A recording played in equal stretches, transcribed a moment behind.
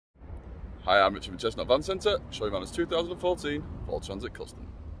Hi, I'm Richard from Chestnut Van Centre, showing around this 2014 Ford Transit Custom.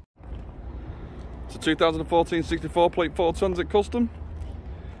 It's a 2014 64 plate Ford Transit Custom.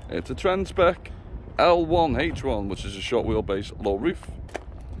 It's a trend spec L1H1, which is a short wheelbase, low roof.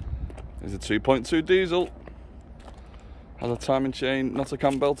 It's a 2.2 diesel. Has a timing chain, not a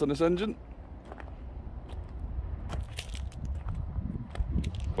cam belt on this engine.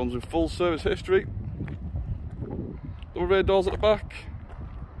 Comes with full service history. Double rear doors at the back.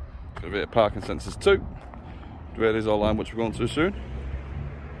 Rear parking sensors too. The rear is all line, which we're going to soon.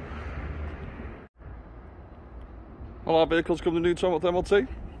 All our vehicles come with new 12-month MOT,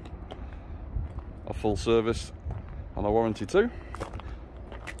 a full service and a warranty too.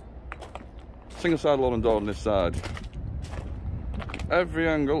 Single side loading door on this side. Every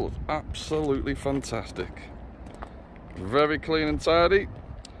angle is absolutely fantastic. Very clean and tidy.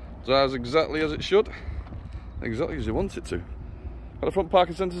 Drives exactly as it should. Exactly as you want it to. Got the front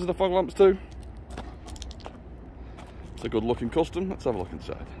parking sensors and the fog lamps too. It's a good looking custom. Let's have a look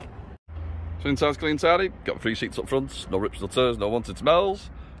inside. So inside's clean and tidy. Got 3 seats up front. No rips, no tears, no wanted smells.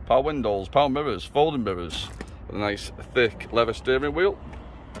 Power windows, power mirrors, folding mirrors. With a nice thick leather steering wheel.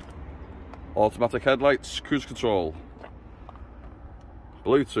 Automatic headlights, cruise control.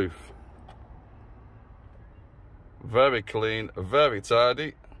 Bluetooth. Very clean, very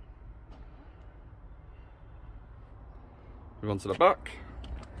tidy. Move on to the back.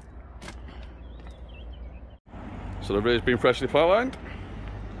 So the rear's been freshly power lined.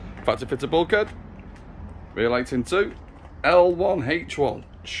 Factory fitted bulkhead. Rear lighting too. L1H1.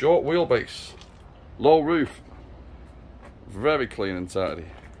 Short wheelbase. Low roof. Very clean and tidy.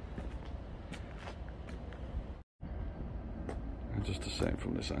 And just the same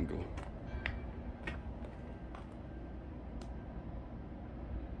from this angle.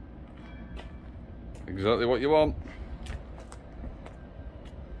 Exactly what you want.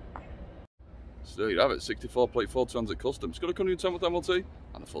 So there you have it, 64 plate Ford Transit Custom. It's got a company 10 with MOT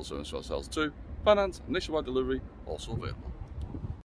and a full service for ourselves too. Finance, nationwide delivery, also available.